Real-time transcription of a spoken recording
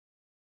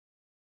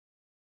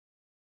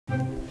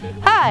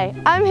Hi,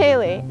 I'm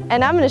Haley,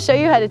 and I'm going to show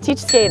you how to teach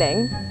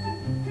skating.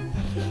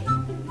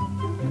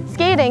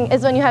 Skating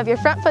is when you have your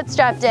front foot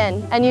strapped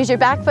in and use your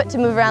back foot to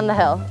move around the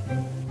hill.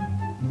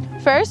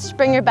 First,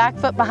 bring your back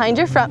foot behind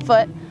your front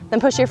foot, then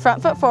push your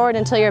front foot forward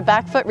until your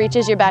back foot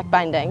reaches your back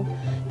binding.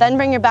 Then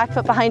bring your back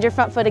foot behind your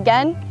front foot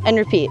again, and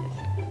repeat.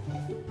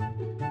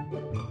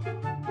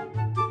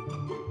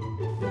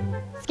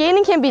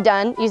 Skating can be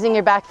done using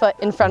your back foot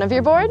in front of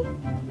your board,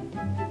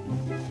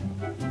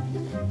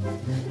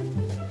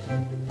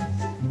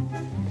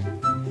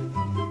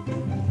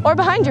 or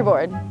behind your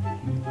board.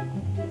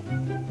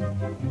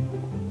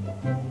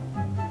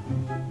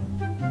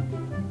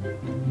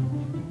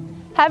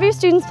 Have your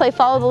students play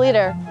follow the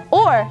leader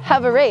or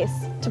have a race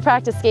to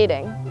practice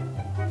skating.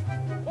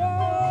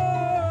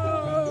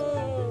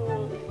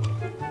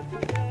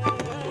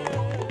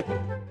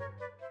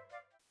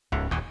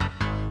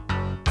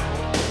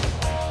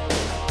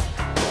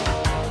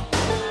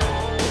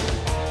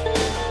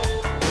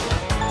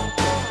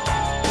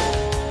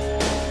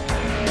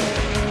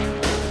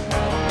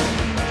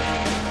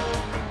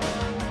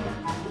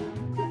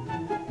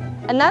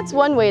 And that's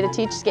one way to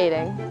teach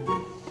skating.